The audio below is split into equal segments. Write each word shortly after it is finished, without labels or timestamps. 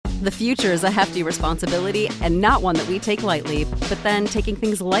The future is a hefty responsibility and not one that we take lightly, but then taking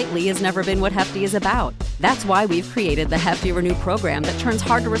things lightly has never been what Hefty is about. That's why we've created the Hefty Renew program that turns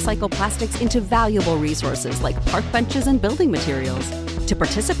hard-to-recycle plastics into valuable resources like park benches and building materials. To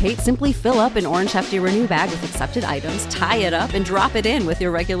participate, simply fill up an orange Hefty Renew bag with accepted items, tie it up, and drop it in with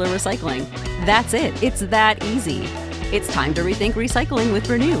your regular recycling. That's it. It's that easy. It's time to rethink recycling with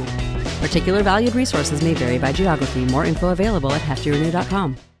Renew. Particular valued resources may vary by geography. More info available at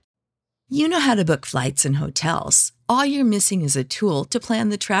heftyrenew.com. You know how to book flights and hotels. All you're missing is a tool to plan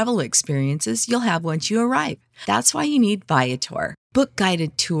the travel experiences you'll have once you arrive. That's why you need Viator. Book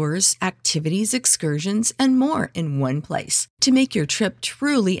guided tours, activities, excursions, and more in one place to make your trip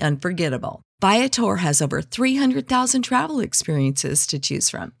truly unforgettable. Viator has over 300,000 travel experiences to choose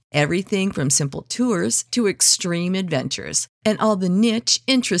from. Everything from simple tours to extreme adventures and all the niche,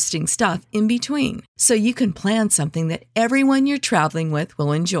 interesting stuff in between. So you can plan something that everyone you're traveling with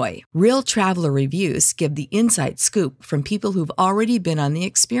will enjoy. Real traveler reviews give the inside scoop from people who've already been on the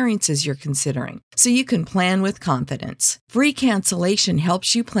experiences you're considering. So you can plan with confidence. Free cancellation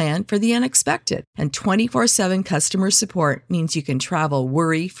helps you plan for the unexpected. And 24/7 customer support means you can travel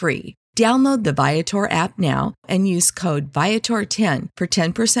worry-free. Download the Viator app now and use code Viator10 for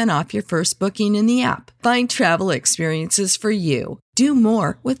 10% off your first booking in the app. Find travel experiences for you. Do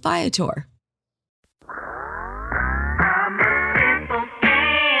more with Viator.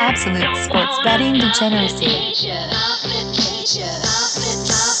 Absolute sports betting degeneracy.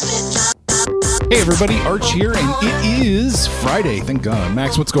 Hey everybody, Arch here, and it is Friday. Thank God.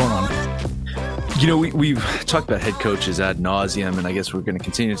 Max, what's going on? You know, we've talked about head coaches ad nauseum, and I guess we're going to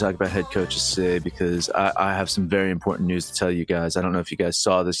continue to talk about head coaches today because I have some very important news to tell you guys. I don't know if you guys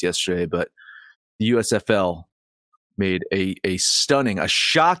saw this yesterday, but the USFL made a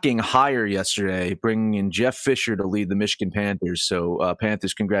shocking hire yesterday, bringing in Jeff Fisher to lead the Michigan Panthers. So,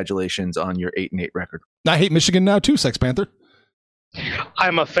 Panthers, congratulations on your 8-8 record. I hate Michigan now too, Sex Panther.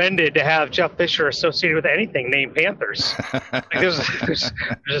 I'm offended to have Jeff Fisher associated with anything named Panthers. Like there's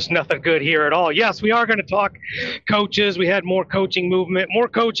just nothing good here at all. Yes, we are going to talk coaches. We had more coaching movement, more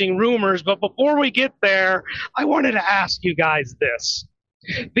coaching rumors. But before we get there, I wanted to ask you guys this.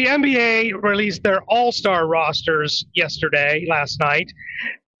 The NBA released their all-star rosters last night.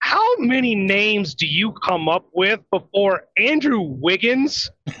 How many names do you come up with before Andrew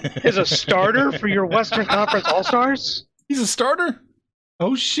Wiggins is a starter for your Western Conference All-Stars? He's a starter?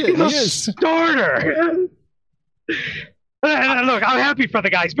 Oh, shit. He's a starter. Look, I'm happy for the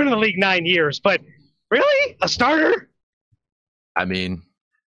guy. He's been in the league 9 years, but really? A starter? I mean,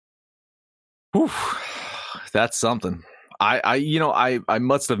 that's something. I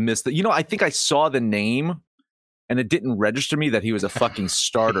must have missed it. I think I saw the name and it didn't register me that he was a fucking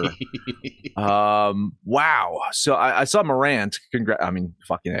starter. Wow. So I saw Morant.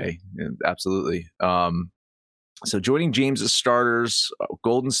 Fucking A. Absolutely. So joining James as starters,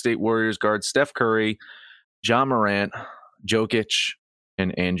 Golden State Warriors guard Steph Curry, John Morant, Jokic,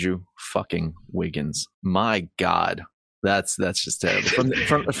 and Andrew fucking Wiggins. My God, that's just terrible.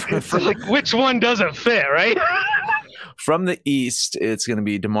 From like, which one doesn't fit, right? From the East, it's going to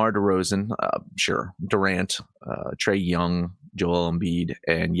be DeMar DeRozan, sure, Durant, Trae Young, Joel Embiid,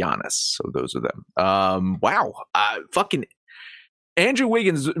 and Giannis. So those are them. Wow, fucking. Andrew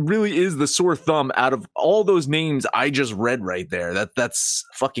Wiggins really is the sore thumb out of all those names I just read right there. That's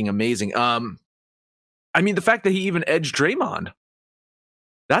fucking amazing. The fact that he even edged Draymond,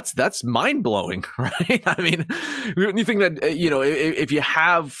 that's mind blowing, right? I mean, you think that if you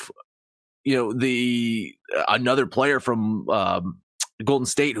have another player from Golden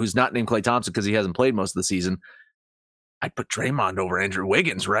State who's not named Klay Thompson because he hasn't played most of the season, I'd put Draymond over Andrew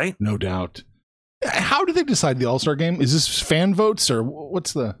Wiggins, right? No doubt. How do they decide the All-Star game? Is this fan votes or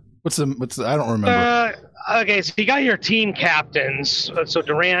what's the I don't remember. Okay, so you got your team captains. So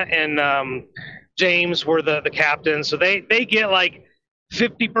Durant and James were the captains. So they get like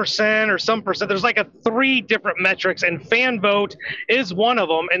 50% or some percent. There's like 3 different metrics, and fan vote is one of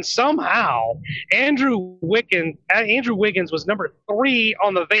them. And somehow Andrew Wiggins was number 3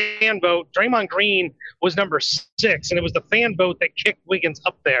 on the fan vote. Draymond Green was number 6, and it was the fan vote that kicked Wiggins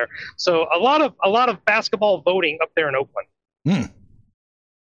up there. So a lot of basketball voting up there in Oakland. A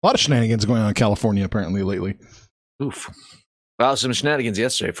lot of shenanigans going on in California apparently lately. Oof. Well, some shenanigans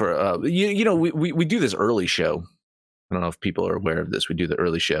yesterday for we do this early show. I don't know if people are aware of this. We do the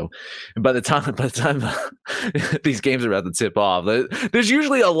early show, and by the time these games are about to tip off, there's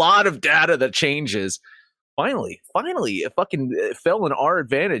usually a lot of data that changes. Finally, it fucking fell in our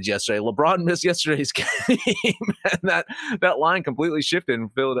advantage yesterday. LeBron missed yesterday's game, and that line completely shifted. And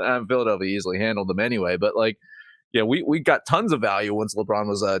Philadelphia easily handled them anyway. But Yeah, we got tons of value once LeBron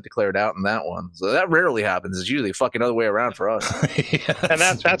was declared out in that one. So that rarely happens. It's usually the fucking other way around for us. And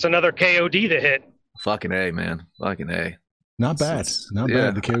that's another KOD to hit. Fucking A, man. Fucking A. Not bad. Not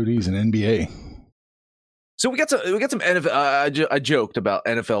bad. The KODs in NBA. So we got some NFL. I joked about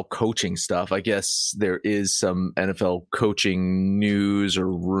NFL coaching stuff. I guess there is some NFL coaching news or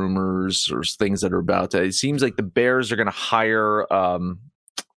rumors or things that are about to. It seems like the Bears are going to hire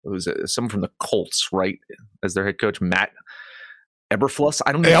someone from the Colts, right, as their head coach, Matt Eberflus.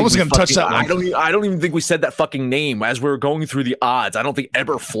 I don't. Hey, I was going to touch that one. I don't even think we said that fucking name as we were going through the odds. I don't think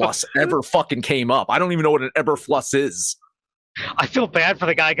Eberflus ever fucking came up. I don't even know what an Eberflus is. I feel bad for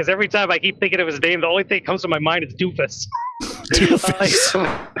the guy because every time I keep thinking of his name, the only thing that comes to my mind is Doofus.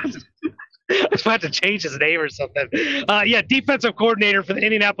 I was about to change his name or something. Defensive coordinator for the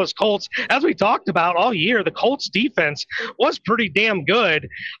Indianapolis Colts. As we talked about all year, the Colts defense was pretty damn good.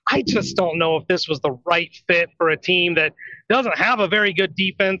 I just don't know if this was the right fit for a team that doesn't have a very good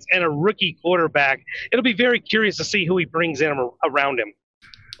defense and a rookie quarterback. It'll be very curious to see who he brings in around him.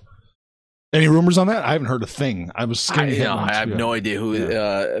 Any rumors on that? I haven't heard a thing. I was scared. I have no idea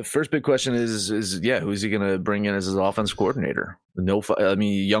who. First big question is who's he going to bring in as his offensive coordinator?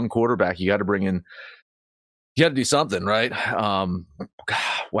 Young quarterback. You got to bring in. You got to do something, right?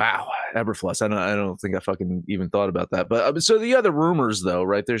 Wow, Eberflus. I don't think I fucking even thought about that. But so the other rumors, though,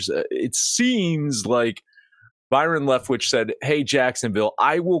 right? It seems like Byron Leftwich said, "Hey, Jacksonville,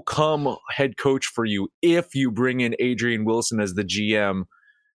 I will come head coach for you if you bring in Adrian Wilson as the GM."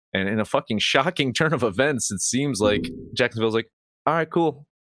 And in a fucking shocking turn of events, it seems like Jacksonville's like, all right, cool.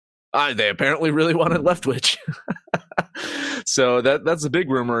 They apparently really wanted Leftwich. So that's the big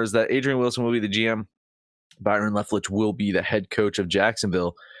rumor, is that Adrian Wilson will be the GM. Byron Leftwich will be the head coach of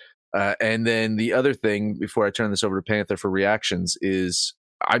Jacksonville. And then the other thing, before I turn this over to Panther for reactions, is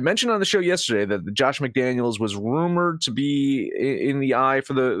I mentioned on the show yesterday that Josh McDaniels was rumored to be in the eye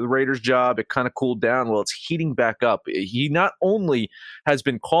for the Raiders job. It kind of cooled down. Well, it's heating back up. He not only has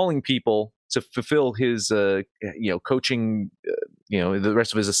been calling people to fulfill his, coaching, the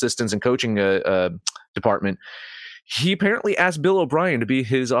rest of his assistants and coaching department. He apparently asked Bill O'Brien to be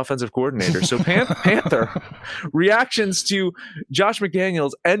his offensive coordinator. So Panther, reactions to Josh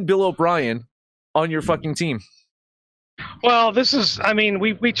McDaniels and Bill O'Brien on your fucking team. Well, this is,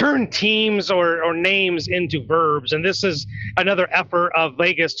 we turn teams or names into verbs, and this is another effort of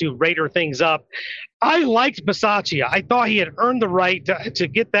Vegas to Raider things up. I liked Bisaccia. I thought he had earned the right to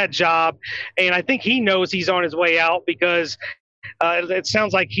get that job, and I think he knows he's on his way out because it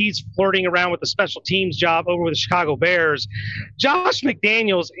sounds like he's flirting around with the special teams job over with the Chicago Bears. Josh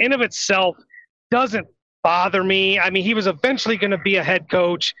McDaniels, in of itself, doesn't bother me. He was eventually going to be a head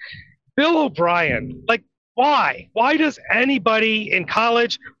coach. Bill O'Brien, why? Why does anybody in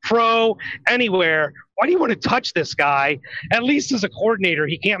college, pro, anywhere, why do you want to touch this guy? At least as a coordinator,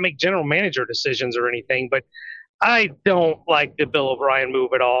 he can't make general manager decisions or anything, but I don't like the Bill O'Brien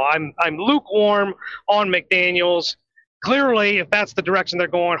move at all. I'm lukewarm on McDaniels. Clearly, if that's the direction they're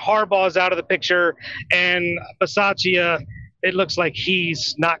going, Harbaugh's out of the picture, and Bisaccia, it looks like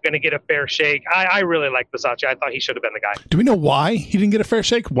he's not going to get a fair shake. I really like Bisaccia. I thought he should have been the guy. Do we know why he didn't get a fair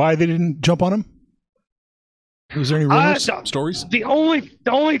shake? Why they didn't jump on him? Was there any rumors, stories? The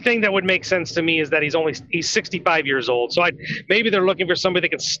only thing that would make sense to me is that he's 65 years old. So maybe they're looking for somebody that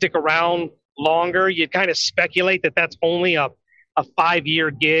can stick around longer. You'd kind of speculate that that's only a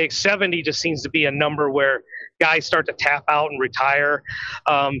 5-year gig. 70 just seems to be a number where guys start to tap out and retire.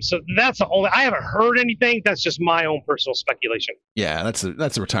 So that's the only. I haven't heard anything. That's just my own personal speculation. Yeah, that's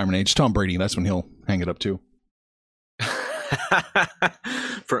a retirement age. Tom Brady, that's when he'll hang it up too.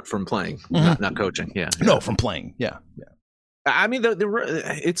 From playing, not coaching. Yeah. No, from playing. Yeah.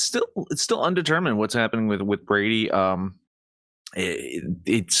 It's still undetermined what's happening with Brady.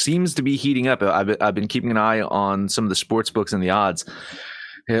 It seems to be heating up. I've been keeping an eye on some of the sports books and the odds.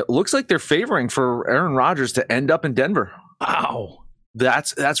 It looks like they're favoring for Aaron Rodgers to end up in Denver. Wow.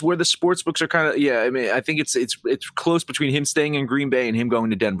 That's where the sports books are kind of. Yeah, I think it's close between him staying in Green Bay and him going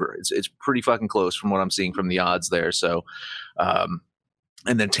to Denver. It's pretty fucking close from what I'm seeing from the odds there. So,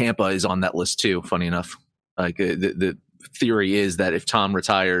 and then Tampa is on that list too. Funny enough, the theory is that if Tom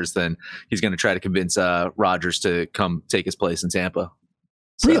retires, then he's going to try to convince Rodgers to come take his place in Tampa.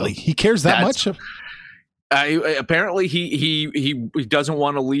 So really, he cares that much? Apparently, he doesn't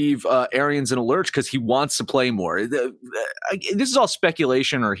want to leave Arians in a lurch because he wants to play more. This is all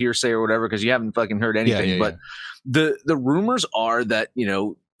speculation or hearsay or whatever because you haven't fucking heard anything. But the rumors are that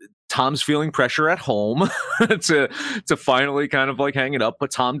Tom's feeling pressure at home to finally kind of hang it up,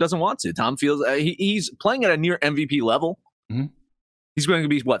 but Tom doesn't want to. Tom feels he's playing at a near MVP level. Mm-hmm. He's going to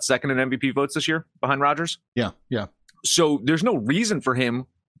be, second in MVP votes this year behind Rodgers? Yeah. So there's no reason for him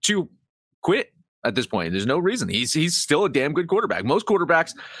to quit at this point. There's no reason. He's still a damn good quarterback. Most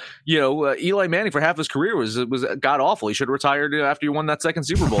quarterbacks, Eli Manning for half his career was god awful. He should have retired after he won that second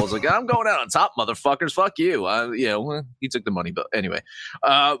Super Bowl. It's like, I'm going out on top, motherfuckers. Fuck you. He took the money, but anyway.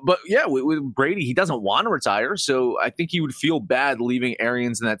 But yeah, with Brady, he doesn't want to retire, so I think he would feel bad leaving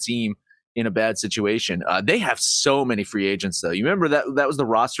Arians and that team in a bad situation. They have so many free agents, though. You remember that was the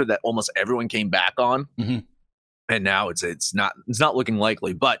roster that almost everyone came back on, and now it's not looking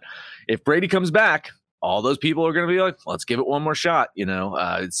likely. But if Brady comes back, all those people are going to be like, let's give it one more shot.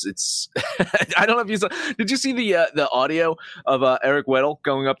 It's. I don't know if you saw. Did you see the audio of Eric Weddle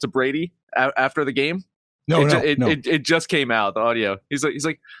going up to Brady after the game? No. It just came out. The audio. He's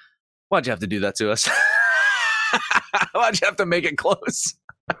like, why'd you have to do that to us? Why'd you have to make it close?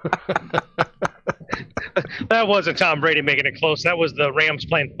 That wasn't Tom Brady making it close. That was the Rams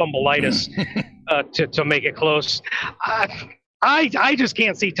playing fumbleitis to make it close. I just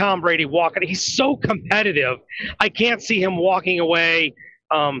can't see Tom Brady walking. He's so competitive. I can't see him walking away.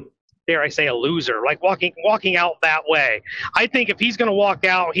 Dare I say a loser, like walking out that way. I think if he's going to walk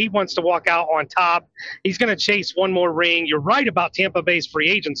out, he wants to walk out on top. He's going to chase one more ring. You're right about Tampa Bay's free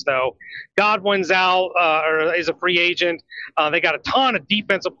agents, though. Godwin's out or is a free agent. They got a ton of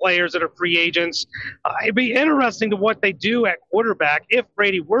defensive players that are free agents. It'd be interesting to what they do at quarterback if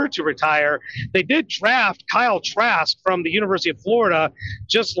Brady were to retire. They did draft Kyle Trask from the University of Florida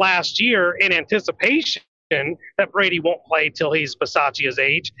just last year in anticipation that Brady won't play till he's Bisaccia's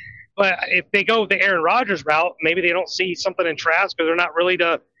age. But if they go the Aaron Rodgers route, maybe they don't see something in Trask because they're not really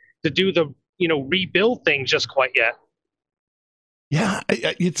to do the rebuild thing just quite yet. Yeah,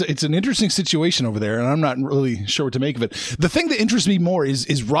 it's an interesting situation over there, and I'm not really sure what to make of it. The thing that interests me more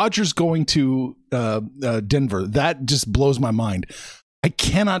is Rodgers going to Denver. That just blows my mind. I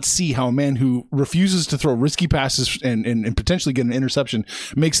cannot see how a man who refuses to throw risky passes and potentially get an interception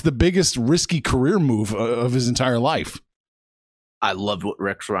makes the biggest risky career move of his entire life. I loved what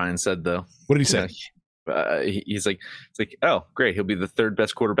Rex Ryan said, though. What did he say? He's like, oh, great. He'll be the third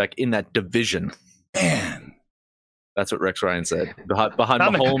best quarterback in that division. Man. That's what Rex Ryan said. Behind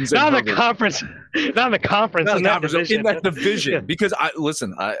Mahomes. Not in the conference. Not in the conference. In that division. In that division. Because,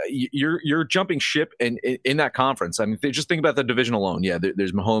 you're jumping ship in that conference. I mean, just think about the division alone. Yeah,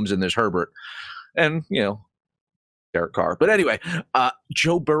 there's Mahomes and there's Herbert. And, Derek Carr. But anyway,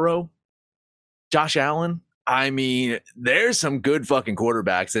 Joe Burrow, Josh Allen. I mean, there's some good fucking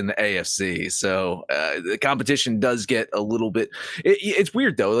quarterbacks in the AFC. So the competition does get a little bit. It's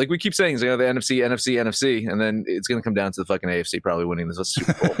weird though. Like we keep saying, the NFC, and then it's going to come down to the fucking AFC probably winning this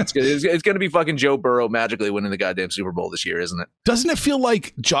Super Bowl. It's going to be fucking Joe Burrow magically winning the goddamn Super Bowl this year, isn't it? Doesn't it feel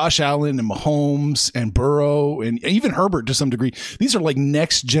like Josh Allen and Mahomes and Burrow and even Herbert to some degree? These are like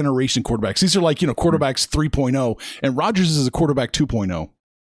next generation quarterbacks. These are like quarterbacks 3.0, and Rodgers is a quarterback 2.0.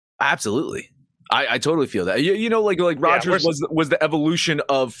 Absolutely. I totally feel that. Like Rodgers was the evolution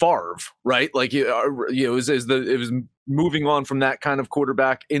of Favre, right? Like it was moving on from that kind of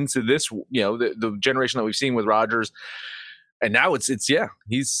quarterback into this, the generation that we've seen with Rodgers, and now it's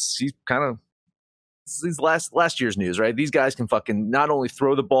he's kind of these last year's news, right? These guys can fucking not only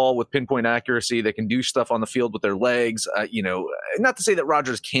throw the ball with pinpoint accuracy, they can do stuff on the field with their legs. Not to say that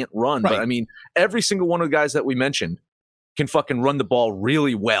Rodgers can't run, right. But I mean, every single one of the guys that we mentioned can fucking run the ball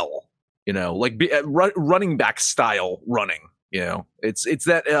really well. Running back style running. It's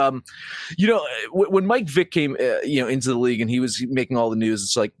that. When Mike Vick came, into the league and he was making all the news,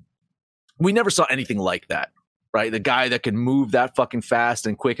 it's like we never saw anything like that, right? The guy that can move that fucking fast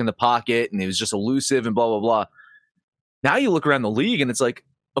and quick in the pocket, and he was just elusive and blah blah blah. Now you look around the league and it's like,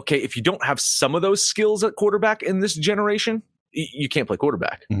 okay, if you don't have some of those skills at quarterback in this generation, you can't play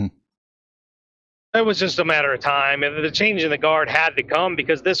quarterback. Mm-hmm. It was just a matter of time. And the change in the guard had to come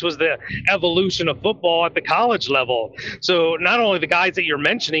because this was the evolution of football at the college level. So not only the guys that you're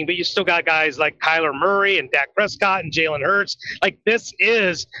mentioning, but you still got guys like Kyler Murray and Dak Prescott and Jalen Hurts. Like this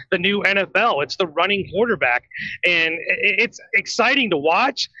is the new NFL. It's the running quarterback. And it's exciting to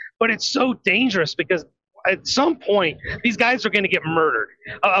watch, but it's so dangerous because at some point, these guys are going to get murdered.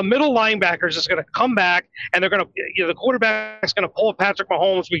 A middle linebacker is just going to come back, and they're going to, the quarterback's going to pull Patrick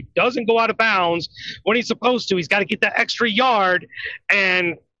Mahomes. He doesn't go out of bounds when he's supposed to. He's got to get that extra yard,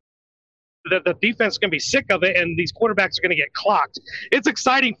 and the defense is going to be sick of it, and these quarterbacks are going to get clocked. It's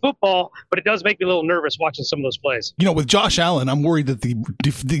exciting football, but it does make me a little nervous watching some of those plays. With Josh Allen, I'm worried that the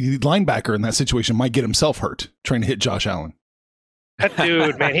linebacker in that situation might get himself hurt trying to hit Josh Allen. That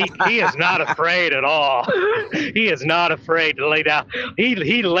dude, man, he is not afraid at all. He is not afraid to lay down. He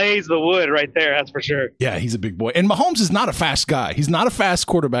lays the wood right there, that's for sure. Yeah, he's a big boy. And Mahomes is not a fast guy. He's not a fast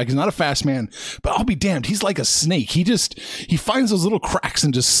quarterback. He's not a fast man. But I'll be damned, he's like a snake. He finds those little cracks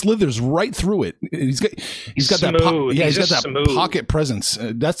and just slithers right through it. He's got smooth. He's got that smooth pocket presence.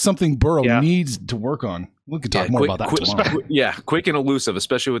 That's something Burrow needs to work on. We could talk more about that tomorrow. Yeah, quick and elusive,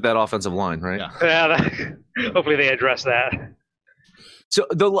 especially with that offensive line, right? Yeah, hopefully they address that. So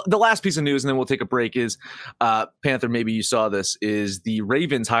the last piece of news, and then we'll take a break, is Panther, maybe you saw this, is the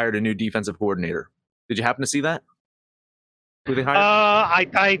Ravens hired a new defensive coordinator. Did you happen to see that? Who they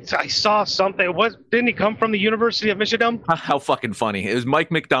hired? I saw something. Didn't he come from the University of Michigan? How fucking funny. It was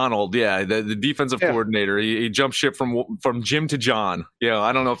Mike McDonald, the defensive coordinator. He jumped ship from Jim to John.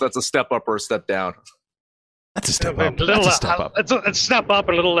 I don't know if that's a step up or a step down. That's a step up. That's a step up. It's a step up,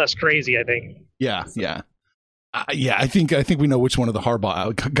 a little less crazy, I think. Yeah. I think we know which one of the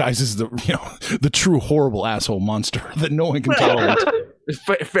Harbaugh guys is the true horrible asshole monster that no one can tolerate.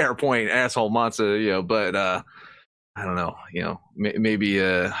 Fair point, asshole monster. But I don't know. Maybe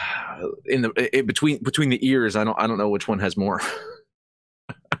between the ears, I don't know which one has more.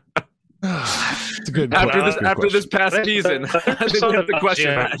 It's a good after this past season. I think that's the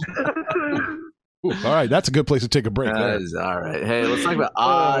question. Ooh, all right, that's a good place to take a break. All right. Hey, let's talk about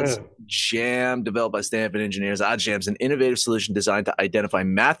Odds Jam, developed by Stanford engineers. Odds Jam is an innovative solution designed to identify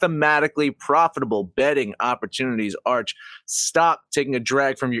mathematically profitable betting opportunities. Arch, stop taking a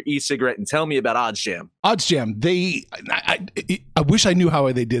drag from your e-cigarette and tell me about Odds Jam. Odds Jam, I wish I knew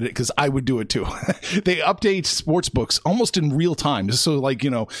how they did it because I would do it too. They update sports books almost in real time. So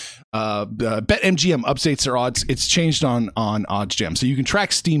BetMGM updates their odds. It's changed on Odds Jam. So you can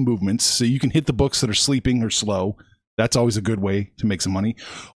track steam movements. So you can hit the books that are sleeping or slow. That's always a good way to make some money.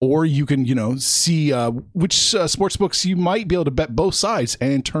 Or you can, see which sports books you might be able to bet both sides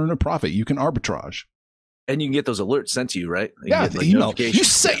and turn a profit. You can arbitrage. And you can get those alerts sent to you, right? The email. You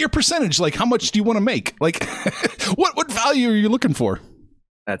set your percentage. Like, how much do you want to make? Like, what value are you looking for?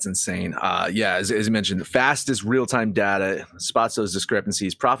 That's insane. As you mentioned, the fastest real-time data spots those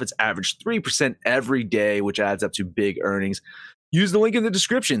discrepancies. Profits average 3% every day, which adds up to big earnings. Use the link in the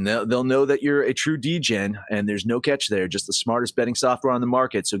description. They'll know that you're a true DGen, and there's no catch there. Just the smartest betting software on the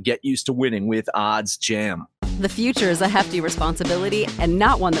market. So get used to winning with Odds Jam. The future is a hefty responsibility and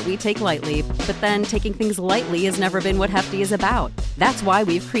not one that we take lightly. But then taking things lightly has never been what Hefty is about. That's why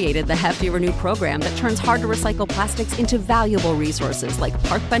we've created the Hefty Renew program that turns hard-to-recycle plastics into valuable resources like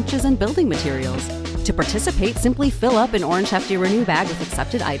park benches and building materials. To participate, simply fill up an orange Hefty Renew bag with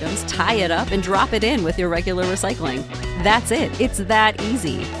accepted items, tie it up, and drop it in with your regular recycling. That's it. It's that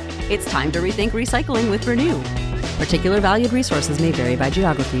easy. It's time to rethink recycling with Renew. Particular valued resources may vary by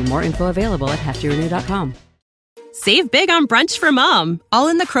geography. More info available at heftyrenew.com. Save big on brunch for mom, all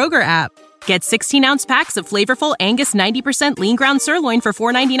in the Kroger app. Get 16-ounce packs of flavorful Angus 90% lean ground sirloin for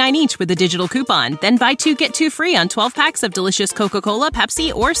 $4.99 each with a digital coupon. Then buy 2, get 2 free on 12 packs of delicious Coca-Cola,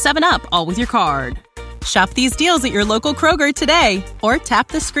 Pepsi, or 7-Up, all with your card. Shop these deals at your local Kroger today, or tap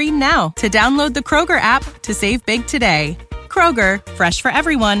the screen now to download the Kroger app to save big today. Kroger, fresh for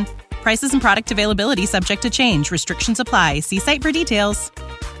everyone. Prices and product availability subject to change. Restrictions apply. See site for details.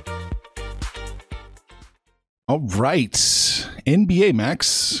 All right. NBA,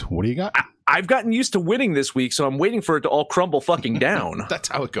 Max, what do you got? I've gotten used to winning this week, so I'm waiting for it to all crumble fucking down. That's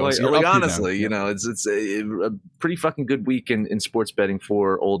how it goes. Honestly, it's a pretty fucking good week in sports betting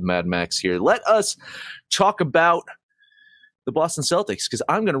for old Mad Max here. Let us talk about the Boston Celtics, because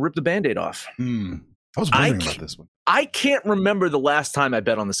I'm going to rip the Band-Aid off. I was wondering about this one. I can't remember the last time I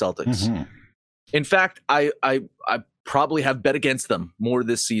bet on the Celtics. Mm-hmm. In fact, I probably have bet against them more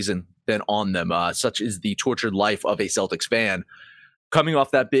this season than on them. Such is the tortured life of a Celtics fan. Coming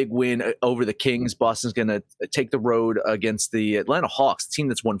off that big win over the Kings, Boston's going to take the road against the Atlanta Hawks, team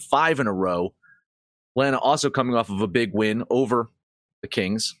that's won 5 in a row. Atlanta also coming off of a big win over the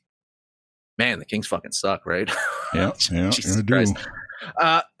Kings. Man, the Kings fucking suck, right? Yeah, Jesus Christ.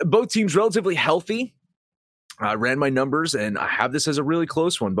 Both teams relatively healthy. I ran my numbers, and I have this as a really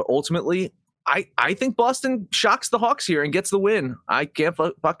close one. But ultimately, I think Boston shocks the Hawks here and gets the win. I can't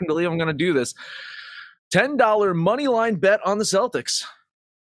fucking believe I'm going to do this. $10 money line bet on the Celtics.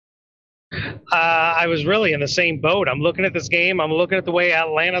 I was really in the same boat. I'm looking at this game. I'm looking at the way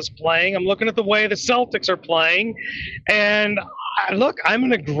Atlanta's playing. I'm looking at the way the Celtics are playing. And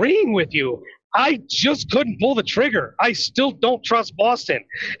I'm agreeing with you. I just couldn't pull the trigger. I still don't trust Boston.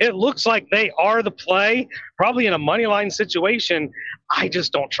 It looks like they are the play, probably in a money line situation. I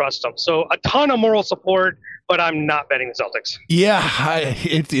just don't trust them. So a ton of moral support, but I'm not betting the Celtics. Yeah,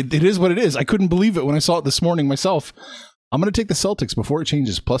 it is what it is. I couldn't believe it when I saw it this morning myself. I'm going to take the Celtics before it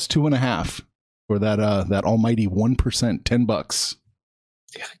changes, plus 2.5 for that almighty 1%, $10.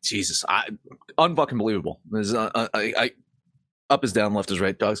 Yeah, Jesus, unfucking believable. Up is down, left is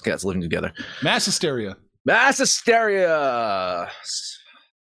right. Dogs, cats living together. Mass hysteria.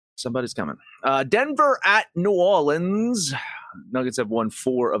 Somebody's coming. Denver at New Orleans. Nuggets have won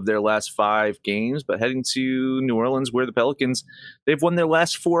 4 of their last 5 games, but heading to New Orleans, where the Pelicans, they've won their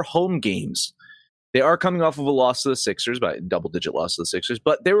last 4 home games. They are coming off of a loss to the Sixers, by a double-digit loss to the Sixers,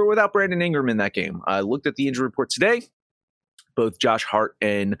 but they were without Brandon Ingram in that game. I looked at the injury report today. Both Josh Hart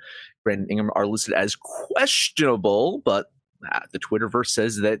and Brandon Ingram are listed as questionable, but the Twitterverse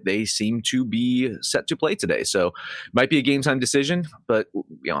says that they seem to be set to play today. So it might be a game time decision, but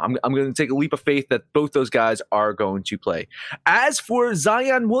I'm going to take a leap of faith that both those guys are going to play. As for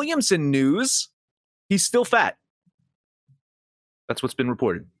Zion Williamson news, he's still fat. That's what's been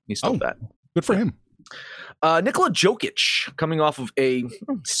reported. He's still fat. Good for him. Nikola Jokic coming off of a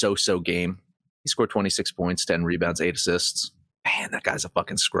so-so game. He scored 26 points, 10 rebounds, 8 assists. Man, that guy's a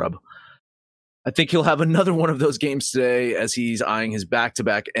fucking scrub. I think he'll have another one of those games today as he's eyeing his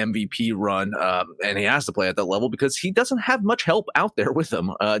back-to-back MVP run. And he has to play at that level because he doesn't have much help out there with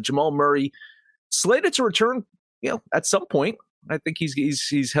him. Jamal Murray slated to return, at some point. I think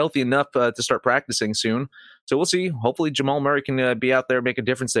he's healthy enough to start practicing soon. So we'll see. Hopefully Jamal Murray can be out there, make a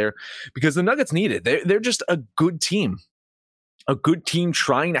difference there because the Nuggets need it. They're just a good team. A good team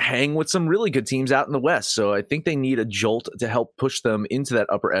trying to hang with some really good teams out in the West. So I think they need a jolt to help push them into that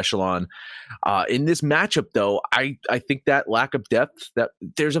upper echelon. In this matchup, though, I think that lack of depth, that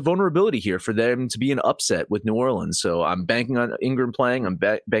there's a vulnerability here for them to be an upset with New Orleans. So I'm banking on Ingram playing, I'm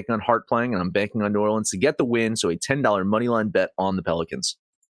banking on Hart playing, and I'm banking on New Orleans to get the win. So a $10 moneyline bet on the Pelicans.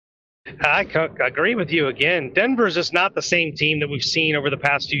 I agree with you again. Denver's just not the same team that we've seen over the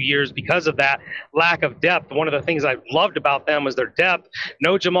past few years because of that lack of depth. One of the things I loved about them was their depth.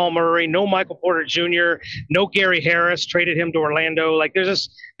 No Jamal Murray, no Michael Porter Jr., no Gary Harris, traded him to Orlando.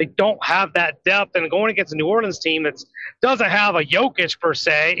 They don't have that depth. And going against a New Orleans team that doesn't have a Jokic per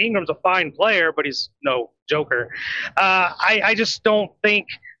se. Ingram's a fine player, but he's no Joker. I just don't think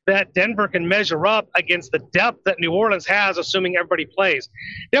that Denver can measure up against the depth that New Orleans has, assuming everybody plays.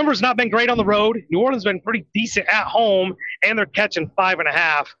 Denver's not been great on the road. New Orleans been pretty decent at home, and they're catching 5.5.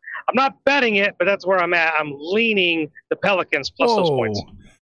 I'm not betting it, but that's where I'm at. I'm leaning the Pelicans plus those points.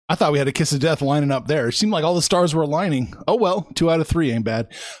 I thought we had a kiss of death lining up there. It seemed like all the stars were aligning. Oh, well, 2 out of 3 ain't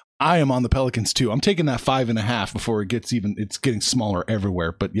bad. I am on the Pelicans, too. I'm taking that 5.5 before it's getting smaller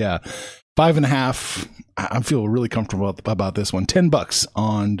everywhere. But, yeah, 5.5. I feel really comfortable about this one. $10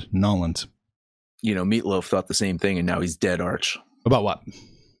 on Noland. Meatloaf thought the same thing, and now he's dead, Arch. About what?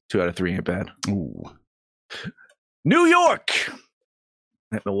 2 out of 3 ain't bad. Ooh. New York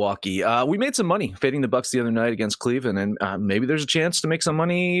at Milwaukee. We made some money fading the Bucks the other night against Cleveland, and maybe there's a chance to make some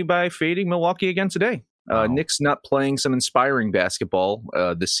money by fading Milwaukee again today. Wow. Knicks not playing some inspiring basketball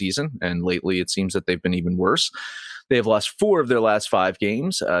this season, and lately it seems that they've been even worse. They have lost 4 of their last 5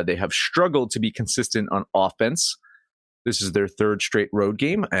 games. They have struggled to be consistent on offense. This is their 3rd straight road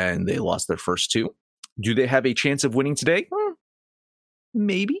game, and they lost their first 2. Do they have a chance of winning today?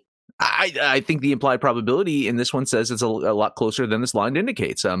 Maybe. I think the implied probability in this one says it's a lot closer than this line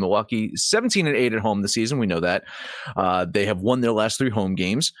indicates. Milwaukee 17-8 at home this season. We know that. They have won their last 3 home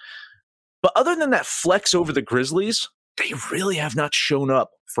games. But other than that flex over the Grizzlies, they really have not shown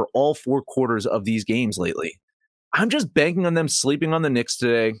up for all 4 quarters of these games lately. I'm just banking on them sleeping on the Knicks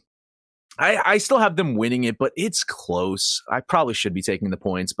today. I still have them winning it, but it's close. I probably should be taking the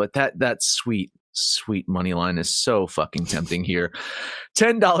points, but that sweet money line is so fucking tempting here.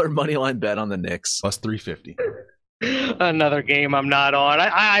 $10 money line bet on the Knicks. Plus 350. Another game I'm not on.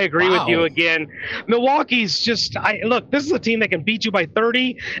 I agree with you again. Milwaukee's just look, this is a team that can beat you by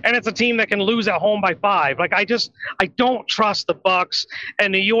 30, and it's a team that can lose at home by 5. I don't trust the Bucks.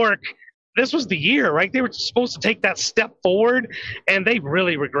 And New York, this was the year, right? They were supposed to take that step forward, and they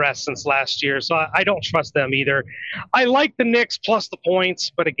really regressed since last year. So I don't trust them either. I like the Knicks plus the points,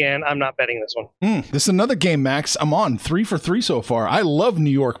 but again, I'm not betting this one. This is another game, Max. I'm on 3 for 3 so far. I love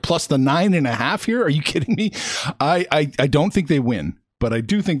New York plus the 9.5 here. Are you kidding me? I don't think they win, but I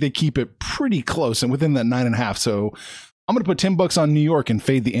do think they keep it pretty close and within that 9.5. So I'm going to put $10 on New York and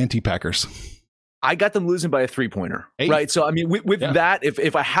fade the anti-Packers. I got them losing by a 3-pointer, right? So, I mean, with that,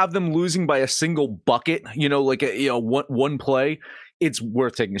 if I have them losing by a single bucket, one play, it's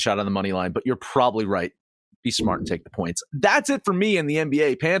worth taking a shot on the money line, but you're probably right. Be smart and take the points. That's it for me in the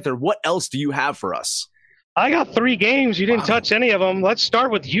NBA. Panther, what else do you have for us? I got 3 games. You didn't touch any of them. Let's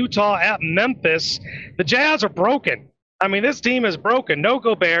start with Utah at Memphis. The Jazz are broken. I mean, this team is broken. No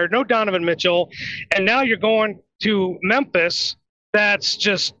Gobert, no Donovan Mitchell, and now you're going to Memphis.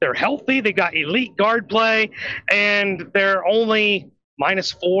 They're healthy. They got elite guard play, and they're only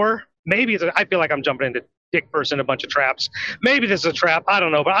 -4. Maybe I feel like I'm jumping into dick first in a bunch of traps. Maybe this is a trap. I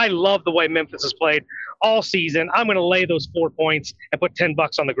don't know, but I love the way Memphis has played all season. I'm going to lay those 4 points and put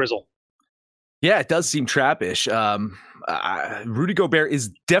 $10 on the Grizzle. Yeah, it does seem trappish. Rudy Gobert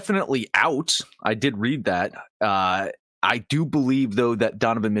is definitely out. I did read that. I do believe, though, that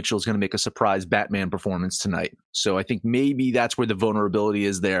Donovan Mitchell is going to make a surprise Batman performance tonight. So I think maybe that's where the vulnerability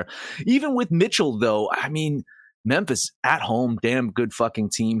is there. Even with Mitchell, though, I mean, Memphis at home, damn good fucking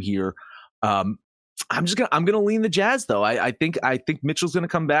team here. I'm gonna lean the Jazz, though. I think Mitchell's gonna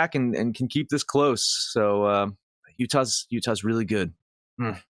come back and can keep this close. So Utah's really good.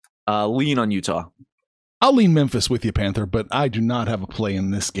 Lean on Utah. I'll lean Memphis with you, Panther, but I do not have a play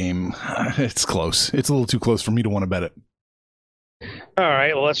in this game. It's close. It's a little too close for me to want to bet it. All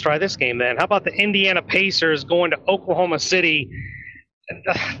right, well, let's try this game then. How about the Indiana Pacers going to Oklahoma City?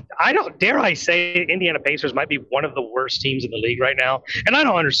 Dare I say Indiana Pacers might be one of the worst teams in the league right now, and I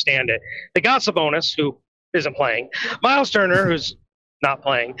don't understand it. They got Sabonis, who isn't playing, Miles Turner, who's not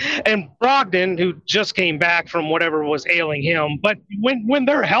playing, and Brogdon, who just came back from whatever was ailing him. But when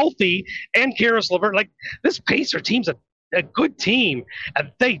they're healthy, and Karis LeVert, like, this Pacer team's a good team, and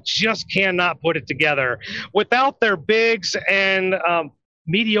they just cannot put it together. Without their bigs and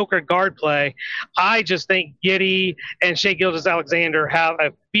mediocre guard play, I just think Giddey and Shai Gilgeous-Alexander have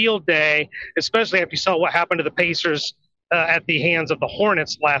a field day, especially after you saw what happened to the Pacers at the hands of the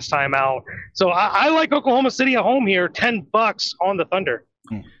Hornets last time out. So I like Oklahoma City at home here, $10 on the Thunder.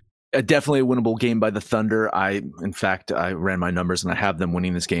 Definitely a winnable game by the Thunder. In fact, I ran my numbers and I have them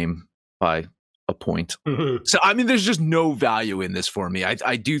winning this game by a point. Mm-hmm. So, I mean, there's just no value in this for me.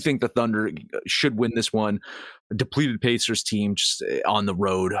 I do think the Thunder should win this one. A depleted Pacers team just on the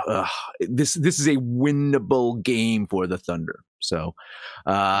road. This is a winnable game for the Thunder. So,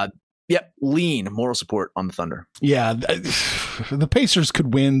 yep, lean moral support on the Thunder. Yeah, the Pacers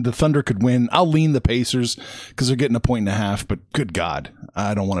could win. The Thunder could win. I'll lean the Pacers because they're getting 1.5 points, but good God,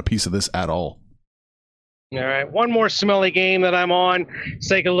 I don't want a piece of this at all. All right, one more smelly game that I'm on. Let's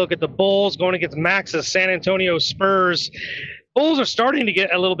take a look at the Bulls going against Max's San Antonio Spurs. Bulls are starting to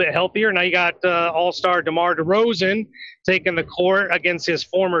get a little bit healthier. Now you got all-star DeMar DeRozan taking the court against his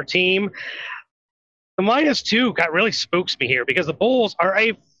former team. The -2 really spooks me here because the Bulls are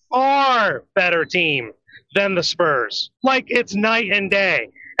a far better team than the Spurs. Like, it's night and day,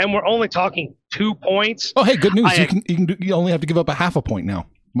 and we're only talking 2 points. Oh, hey, good news! You only have to give up 0.5 point now.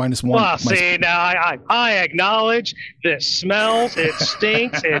 -1. Well, see, now I acknowledge this smells, it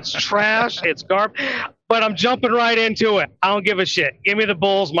stinks, it's trash, it's garbage, but I'm jumping right into it. I don't give a shit. Give me the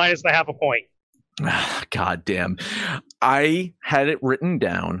Bulls minus the 0.5 point. God damn. I had it written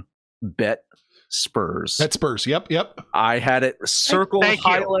down. Bet Spurs. Bet Spurs. Yep. I had it circled,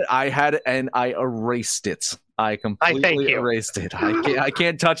 highlight. I had it, and I erased it. I completely erased it. I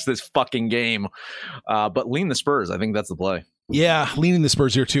can't touch this fucking game. But lean the Spurs. I think that's the play. Yeah, leaning the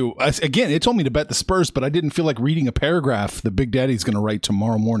Spurs here too. Again, it told me to bet the Spurs, but I didn't feel like reading a paragraph the Big Daddy's going to write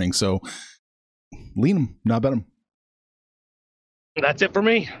tomorrow morning. So lean them, not bet them. That's it for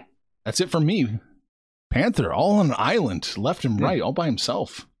me. That's it for me. Panther, all on an island, left and right, all by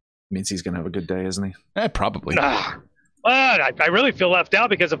himself. Means he's going to have a good day, isn't he? Probably. I really feel left out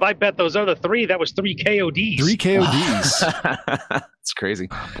because if I bet those other 3, that was 3 KODs. 3 KODs. It's crazy.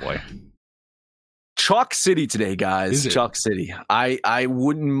 Oh, boy. Chalk City today, guys. Chalk City. I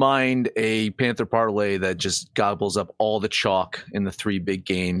wouldn't mind a Panther parlay that just gobbles up all the chalk in the 3 big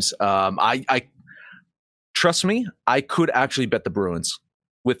games. I trust me, I could actually bet the Bruins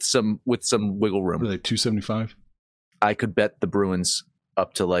with some wiggle room. Really, 275? I could bet the Bruins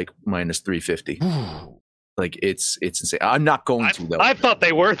up to like -350. Like it's insane. I'm not going to though. I thought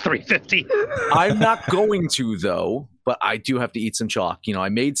they were 350. I'm not going to though, but I do have to eat some chalk. You know, I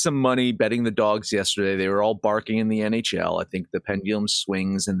made some money betting the dogs yesterday. They were all barking in the NHL. I think the pendulum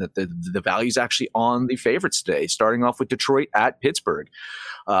swings and that the value's actually on the favorites today, starting off with Detroit at Pittsburgh.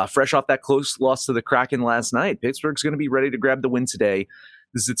 Fresh off that close loss to the Kraken last night, Pittsburgh's going to be ready to grab the win today.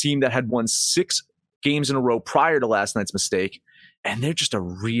 This is a team that had won 6 games in a row prior to last night's mistake. And they're just a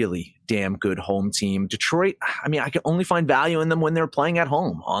really damn good home team. Detroit, I mean, I can only find value in them when they're playing at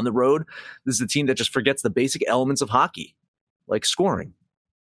home. On the road, this is a team that just forgets the basic elements of hockey, like scoring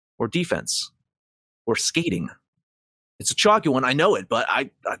or defense or skating. It's a chalky one, I know it, but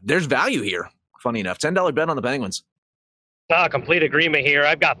there's value here. Funny enough, $10 bet on the Penguins. Complete agreement here.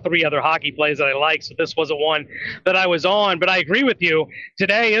 I've got 3 other hockey plays that I like, so this wasn't one that I was on. But I agree with you.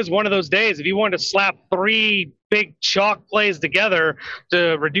 Today is one of those days. If you wanted to slap 3 big chalk plays together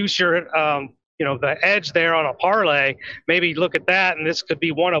to reduce your, the edge there on a parlay, maybe look at that, and this could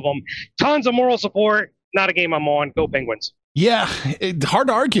be one of them. Tons of moral support. Not a game I'm on. Go Penguins. Yeah, hard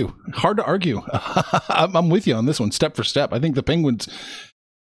to argue. I'm with you on this one, step for step. I think the Penguins,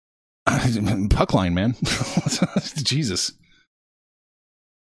 puck line, man. Jesus.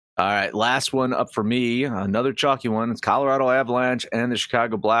 All right, last one up for me. Another chalky one. It's Colorado Avalanche and the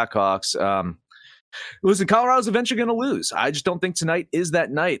Chicago Blackhawks. Listen, Colorado's eventually going to lose. I just don't think tonight is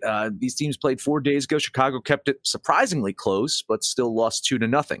that night. These teams played 4 days ago. Chicago kept it surprisingly close, but still lost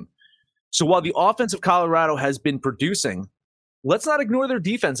 2-0. So while the offense of Colorado has been producing, let's not ignore their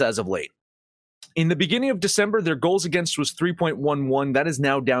defense as of late. In the beginning of December, their goals against was 3.11. That is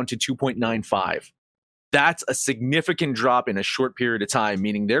now down to 2.95. That's a significant drop in a short period of time,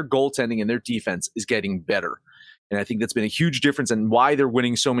 meaning their goaltending and their defense is getting better. And I think that's been a huge difference in why they're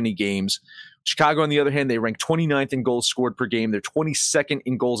winning so many games. Chicago, on the other hand, they rank 29th in goals scored per game. They're 22nd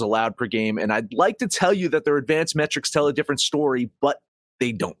in goals allowed per game. And I'd like to tell you that their advanced metrics tell a different story, but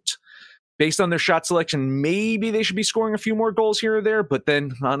they don't. Based on their shot selection, maybe they should be scoring a few more goals here or there, but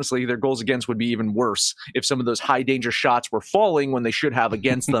then honestly, their goals against would be even worse if some of those high danger shots were falling when they should have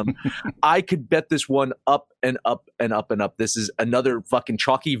against them. I could bet this one up and up and up and up. This is another fucking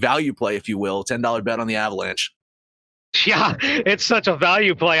chalky value play, if you will. $10 bet on the Avalanche. Yeah, it's such a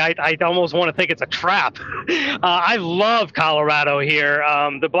value play. I almost want to think it's a trap. I love Colorado here.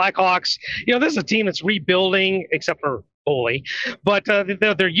 The Blackhawks, this is a team that's rebuilding, except for goalie, but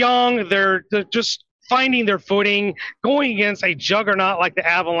they're young. They're just finding their footing, going against a juggernaut like the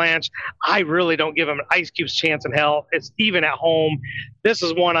Avalanche. I really don't give them an ice cube's chance in hell. It's even at home. This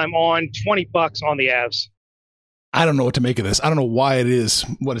is one I'm on. $20 on the Avs. I don't know what to make of this. I don't know why it is.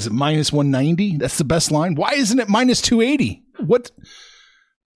 What is it? Minus 190? That's the best line. Why isn't it minus 280? What?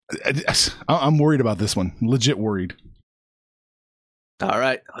 I'm worried about this one. Legit worried. All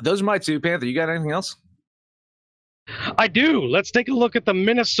right. Those are my 2. Panther, you got anything else? I do. Let's take a look at the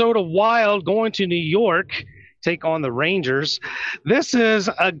Minnesota Wild going to New York, take on the Rangers. This is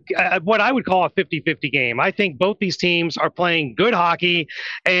what I would call a 50-50 game. I think both these teams are playing good hockey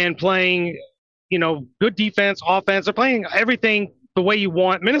and playing, good defense, offense. They're playing everything the way you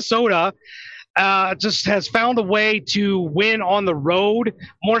want. Minnesota just has found a way to win on the road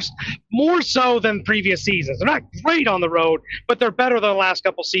more so than previous seasons. They're not great on the road, but they're better than the last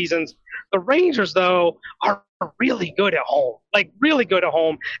couple seasons. The Rangers, though, are really good at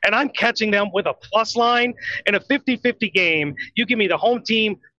home, and I'm catching them with a plus line in a 50-50 game. You give me the home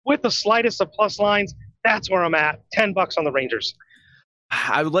team with the slightest of plus lines, that's where I'm at. $10 on the Rangers.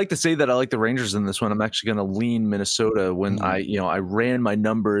 I would like to say that I like the Rangers in this one. I'm actually going to lean Minnesota. When I ran my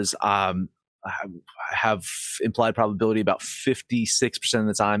numbers, I have implied probability about 56% of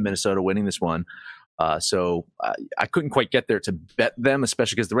the time Minnesota winning this one. So I couldn't quite get there to bet them,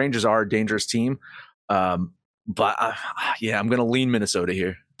 especially because the Rangers are a dangerous team. I'm going to lean Minnesota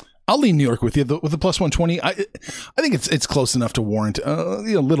here. I'll lean New York with you with the plus 120. I think it's close enough to warrant a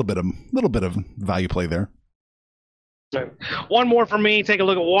little bit of value play there. One more for me. Take a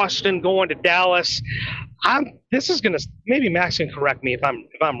look at Washington going to Dallas. This is going to, maybe Max can correct me if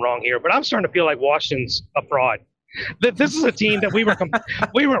I'm wrong here, but I'm starting to feel like Washington's a fraud. This is a team that we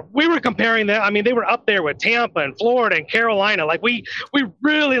were comparing that. I mean, they were up there with Tampa and Florida and Carolina. Like we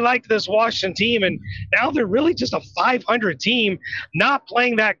really liked this Washington team, and now they're really just a 500 team, not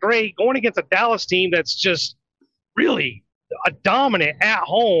playing that great, going against a Dallas team that's just really a dominant at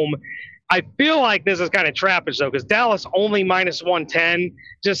home. I feel like this is kind of trappish, though, because Dallas only minus 110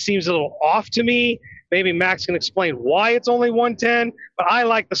 just seems a little off to me. Maybe Max can explain why it's only 110, but I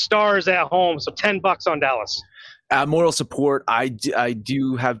like the Stars at home, so $10 on Dallas. Moral support. I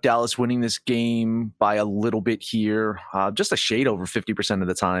do have Dallas winning this game by a little bit here, just a shade over 50% of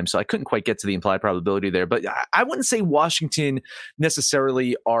the time. So I couldn't quite get to the implied probability there. But I wouldn't say Washington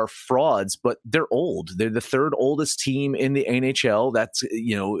necessarily are frauds, but they're old. They're the 3rd oldest team in the NHL. That's,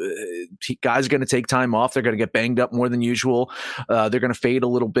 guys are going to take time off. They're going to get banged up more than usual. They're going to fade a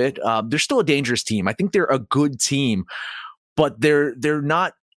little bit. They're still a dangerous team. I think they're a good team, but they're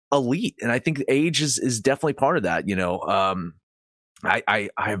not elite, and I think age is definitely part of that. I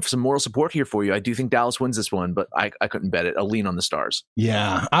have some moral support here for you. I do think Dallas wins this one, but I couldn't bet it. I'll lean on the Stars.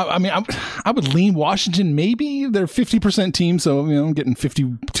 Yeah, I would lean Washington. Maybe they're 50% team, so I'm getting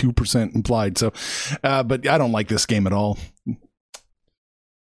 52% implied. So, but I don't like this game at all.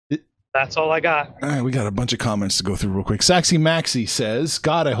 That's all I got. All right, we got a bunch of comments to go through real quick. Saxy Maxi says,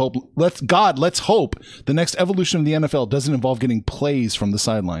 let's hope the next evolution of the NFL doesn't involve getting plays from the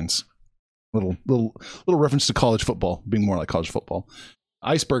sidelines. Little reference to college football, being more like college football.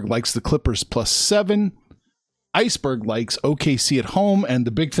 Iceberg likes the Clippers +7. Iceberg likes OKC at home, and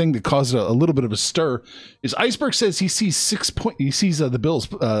the big thing that caused a little bit of a stir is Iceberg says he sees the Bulls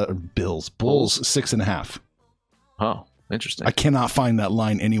 6.5. Oh, interesting. I cannot find that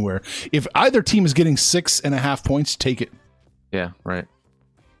line anywhere. If either team is getting 6.5 points, take it. Yeah, right.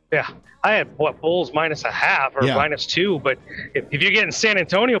 Yeah. I had Bulls -0.5 or -2, but if you're getting San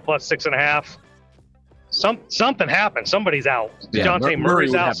Antonio +6.5, something happened. Somebody's out. Yeah, DeJounte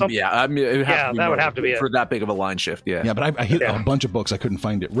Murray's out. That would have to be it for that big of a line shift. Yeah. Yeah, but I hit a bunch of books. I couldn't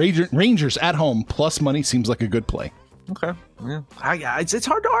find it. Rangers at home plus money seems like a good play. Okay. Yeah. It's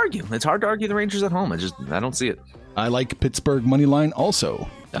hard to argue. It's hard to argue the Rangers at home. I don't see it. I like Pittsburgh money line also.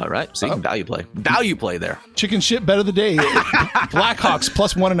 All right. So you can value play there. Chicken shit bet of the day. Blackhawks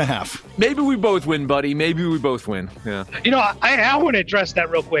 +1.5. Maybe we both win, buddy. Maybe we both win. Yeah. You know, I want to address that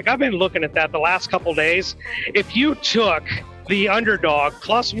real quick. I've been looking at that the last couple days. If you took the underdog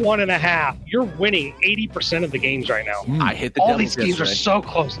 +1.5, you're winning 80% of the games right now. I hit the all these games are so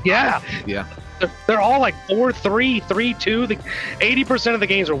close. Yeah. They're all like 4-3, 3-2. 80% of the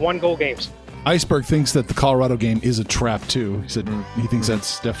games are 1-goal games. Iceberg thinks that the Colorado game is a trap too. He said he thinks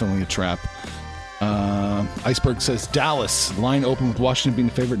that's definitely a trap. Iceberg says Dallas line open with Washington being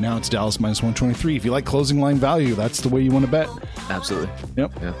the favorite. Now it's Dallas -123. If you like closing line value, that's the way you want to bet. Absolutely.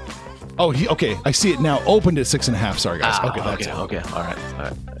 Yep. Yeah. Oh, okay. I see it now. Opened at 6.5. Sorry, guys. Okay.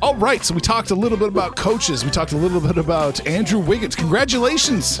 All right. So we talked a little bit about coaches. We talked a little bit about Andrew Wiggins.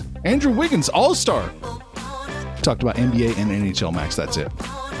 Congratulations, Andrew Wiggins, All-Star. Talked about NBA and NHL, Max. That's it.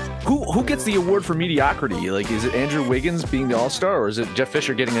 Who gets the award for mediocrity? Like, is it Andrew Wiggins being the All-Star, or is it Jeff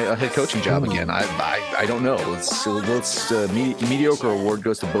Fisher getting a head coaching job again? I don't know. Mediocre award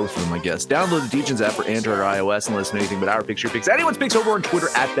goes to both of them, I guess. Download the Degens app for Android or iOS and listen to anything but our picks, your picks, anyone's picks over on Twitter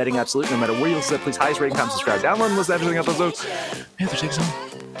at Betting Absolute. No matter where you listen, please highest rating, comment, subscribe, download, and listen to everything episode. Panther, take us home.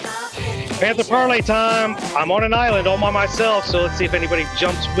 Panther parlay time. I'm on an island all by myself, so let's see if anybody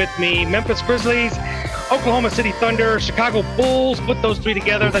jumps with me. Memphis Grizzlies, Oklahoma City Thunder, Chicago Bulls. Put those three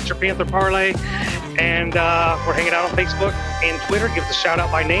together. That's your Panther parlay. And we're hanging out on Facebook and Twitter. Give us a shout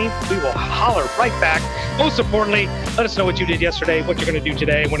out by name. We will holler right back. Most importantly, let us know what you did yesterday, what you're going to do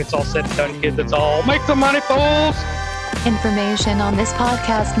today. When it's all said and done, kids, it's all make some money, fools. Information on this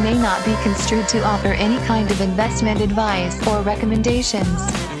podcast may not be construed to offer any kind of investment advice or recommendations.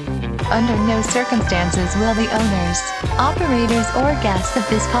 Under no circumstances will the owners, operators, or guests of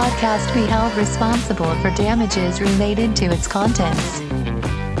this podcast be held responsible for damages related to its contents.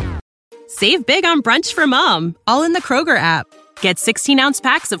 Save big on brunch for mom, all in the Kroger app. Get 16-ounce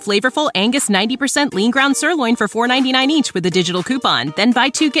packs of flavorful Angus 90% lean ground sirloin for $4.99 each with a digital coupon. Then buy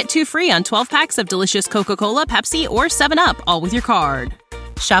 2, get 2 free on 12 packs of delicious Coca-Cola, Pepsi, or 7-Up, all with your card.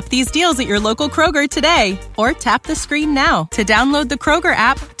 Shop these deals at your local Kroger today, or tap the screen now to download the Kroger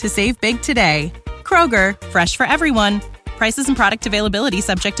app to save big today. Kroger, fresh for everyone. Prices and product availability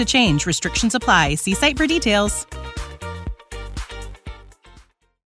subject to change. Restrictions apply. See site for details.